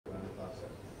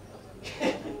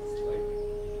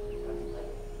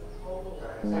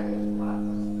My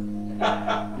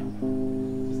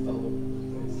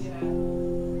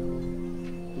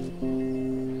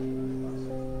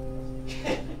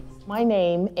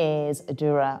name is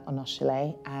Adura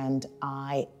Onashile, and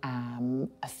I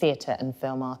am a theatre and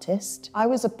film artist. I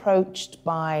was approached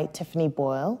by Tiffany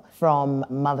Boyle from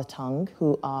Mother Tongue,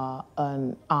 who are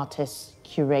an artist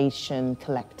curation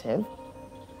collective.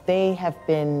 They have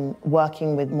been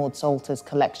working with Maud Sulter's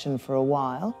collection for a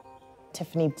while.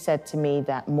 Tiffany said to me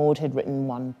that Maud had written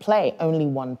one play, only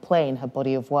one play in her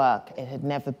body of work. It had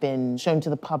never been shown to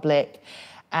the public.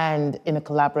 And in a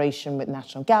collaboration with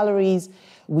National Galleries,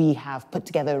 we have put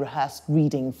together a rehearsed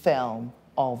reading film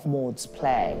of Maud's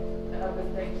play.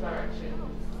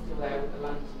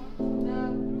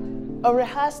 A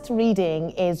rehearsed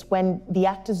reading is when the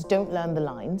actors don't learn the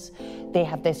lines, they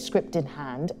have their script in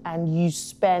hand, and you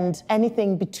spend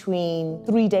anything between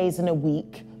 3 days and a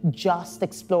week just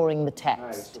exploring the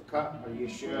text. Scot, are you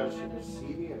sure it's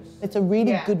serious? It's a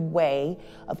really good way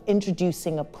of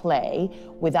introducing a play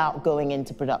without going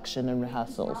into production and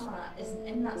rehearsals. Mama isn't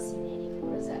in that scene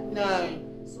anymore, is it? No.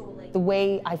 The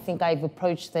way I think I've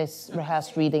approached this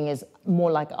rehearsed reading is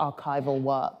more like archival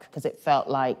work, because it felt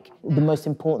like the most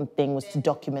important thing was to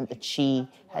document that she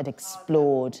had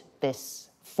explored this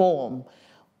form,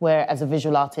 where as a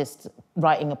visual artist,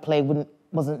 writing a play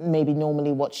wasn't maybe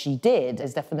normally what she did.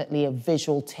 There's definitely a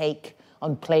visual take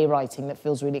on playwriting that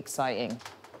feels really exciting.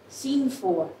 Scene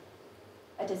 4.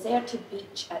 A deserted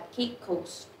beach at Cape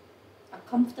Coast. A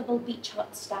comfortable beach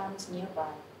hut stands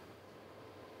nearby.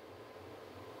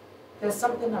 There's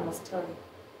something I must tell you.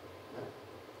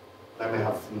 Let me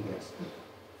have 3 guesses.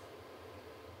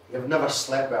 You've never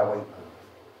slept with a white man.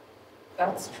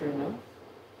 That's true, no?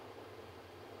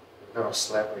 You've never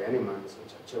slept with any man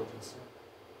since your children slept.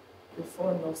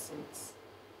 Before, no since.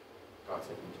 Got it,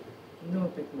 you do. No,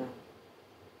 big man.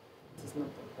 It is not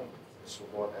the thing. So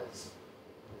what is?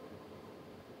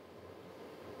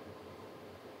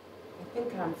 I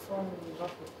think I'm falling in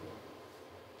love with you.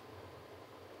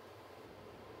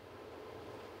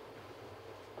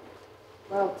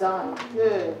 Well done.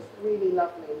 Good. Really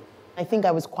lovely. I think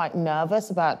I was quite nervous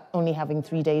about only having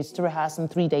 3 days to rehearse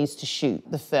and 3 days to shoot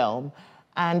the film.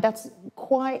 And that's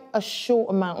quite a short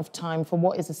amount of time for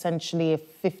what is essentially a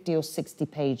 50 or 60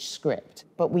 page script.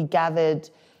 But we gathered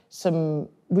some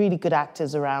really good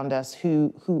actors around us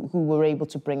who were able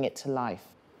to bring it to life.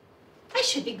 I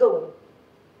should be going.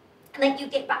 And then you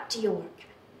get back to your work.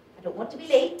 I don't want to be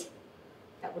late.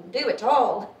 That wouldn't do at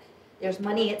all. There's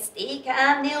money at stake,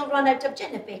 and they'll run out of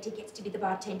gin if Betty gets to be the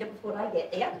bartender before I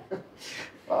get there.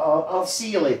 Well, I'll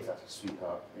see you later,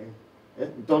 sweetheart. Eh?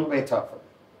 Don't wait up for me.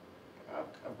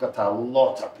 I've got a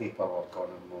lot of paperwork on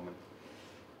at the moment.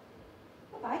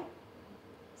 Bye-bye.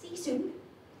 See you soon.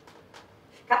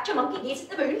 Catch your monkey gaze at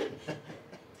the moon.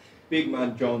 Big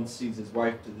man John sees his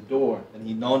wife to the door, and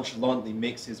he nonchalantly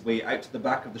makes his way out to the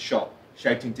back of the shop,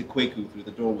 shouting to Kwaku through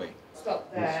the doorway.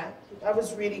 Stop there. That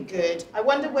was really good. I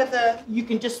wonder whether you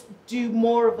can just do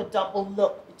more of a double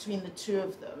look between the two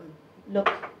of them. Look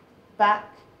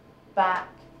back, back.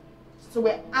 So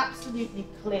we're absolutely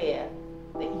clear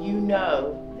that you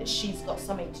know that she's got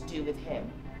something to do with him.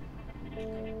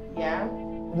 Yeah?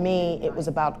 For me, it was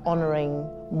about honouring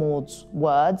Maud's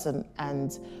words and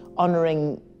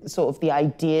honouring sort of the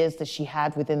ideas that she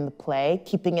had within the play,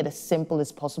 keeping it as simple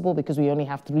as possible because we only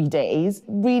have 3 days.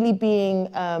 Really being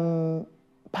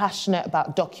passionate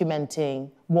about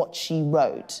documenting what she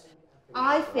wrote.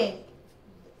 I think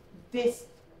this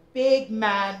big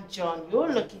man, John,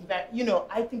 you're looking very,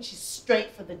 I think she's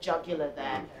straight for the jugular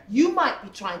there. You might be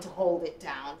trying to hold it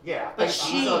down. Yeah, but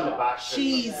she's on the back.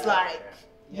 she's like,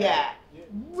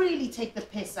 really take the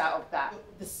piss out of that,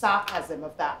 the sarcasm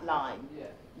of that line.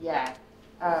 Yeah.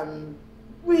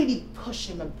 Really push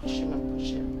him and push him and push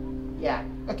him. Yeah,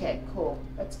 okay, cool.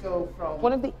 Let's go from...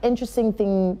 One of the interesting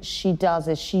things she does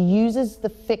is she uses the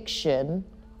fiction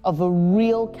of a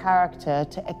real character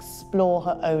to explore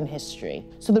her own history.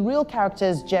 So the real character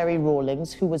is Jerry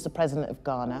Rawlings, who was the president of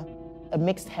Ghana, a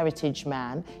mixed heritage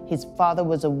man. His father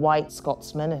was a white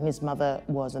Scotsman and his mother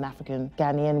was an African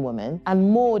Ghanaian woman.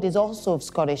 And Maud is also of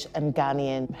Scottish and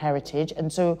Ghanaian heritage.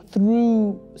 And so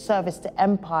through service to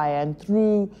empire and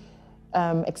through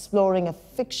exploring a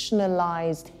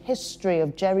fictionalized history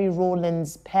of Jerry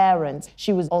Rawlings' parents,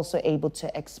 she was also able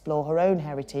to explore her own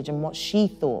heritage and what she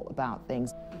thought about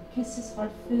things. He kisses her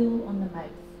full on the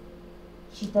mouth.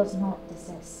 She does not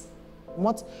desist. And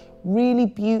what's really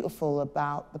beautiful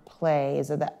about the play is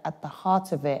that at the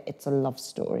heart of it, it's a love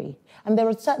story. And there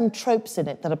are certain tropes in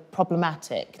it that are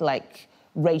problematic, like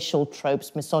racial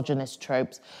tropes, misogynist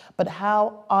tropes. But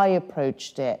how I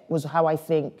approached it was how I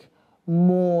think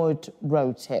Maud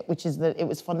wrote it, which is that it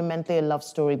was fundamentally a love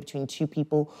story between two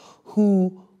people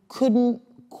who couldn't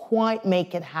quite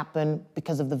make it happen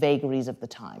because of the vagaries of the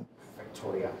time.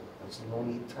 Victoria, there's no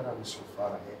need to run so far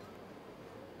ahead.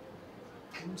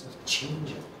 Things are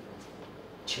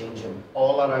changing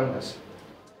all around us.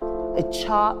 It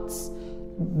charts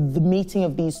the meeting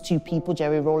of these two people,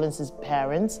 Jerry Rawlings'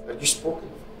 parents. Have you spoken?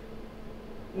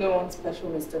 No one special,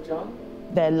 Mr. John.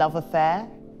 Their love affair,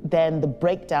 then the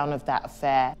breakdown of that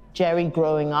affair. Jerry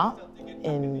growing up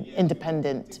in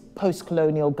independent,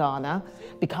 post-colonial Ghana,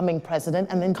 becoming president,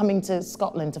 and then coming to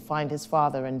Scotland to find his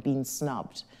father and being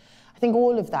snubbed. I think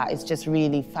all of that is just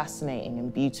really fascinating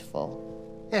and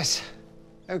beautiful. Yes.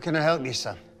 How can I help you,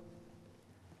 son?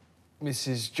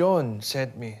 Mrs. John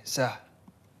sent me, sir.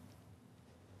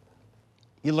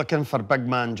 You looking for big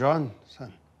man John,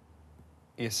 son?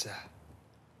 Yes, sir.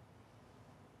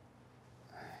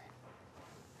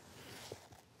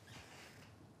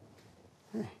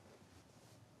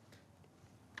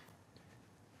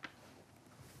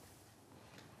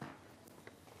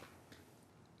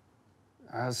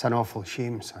 That's an awful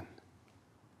shame, son.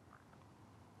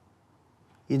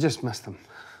 You just missed him.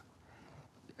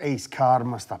 His car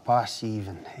must have passed you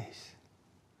even.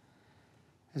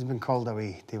 He's been called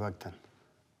away to Wigton.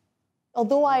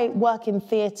 Although I work in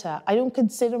theatre, I don't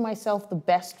consider myself the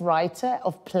best writer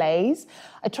of plays.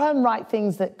 I try and write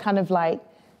things that kind of like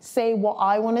say what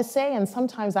I want to say, and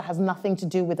sometimes that has nothing to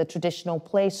do with a traditional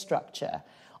play structure,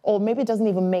 or maybe it doesn't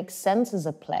even make sense as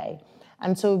a play.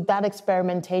 And so that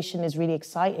experimentation is really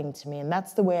exciting to me, and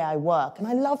that's the way I work. And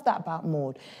I love that about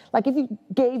Maud. Like, if you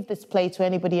gave this play to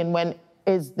anybody and went,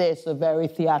 is this a very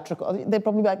theatrical? They'd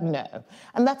probably be like, no.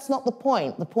 And that's not the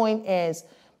point. The point is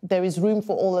there is room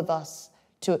for all of us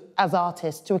to, as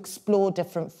artists, to explore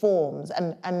different forms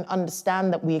and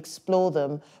understand that we explore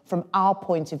them from our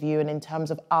point of view and in terms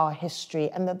of our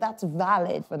history, and that that's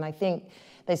valid. And I think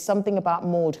there's something about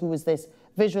Maud, who was this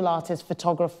visual artist,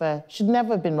 photographer, should never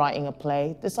have been writing a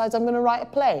play, decides I'm going to write a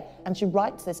play, and she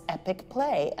writes this epic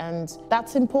play, and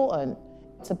that's important.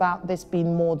 It's about this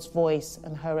being Maud's voice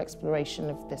and her exploration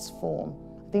of this form.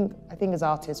 I think as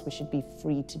artists we should be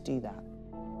free to do that.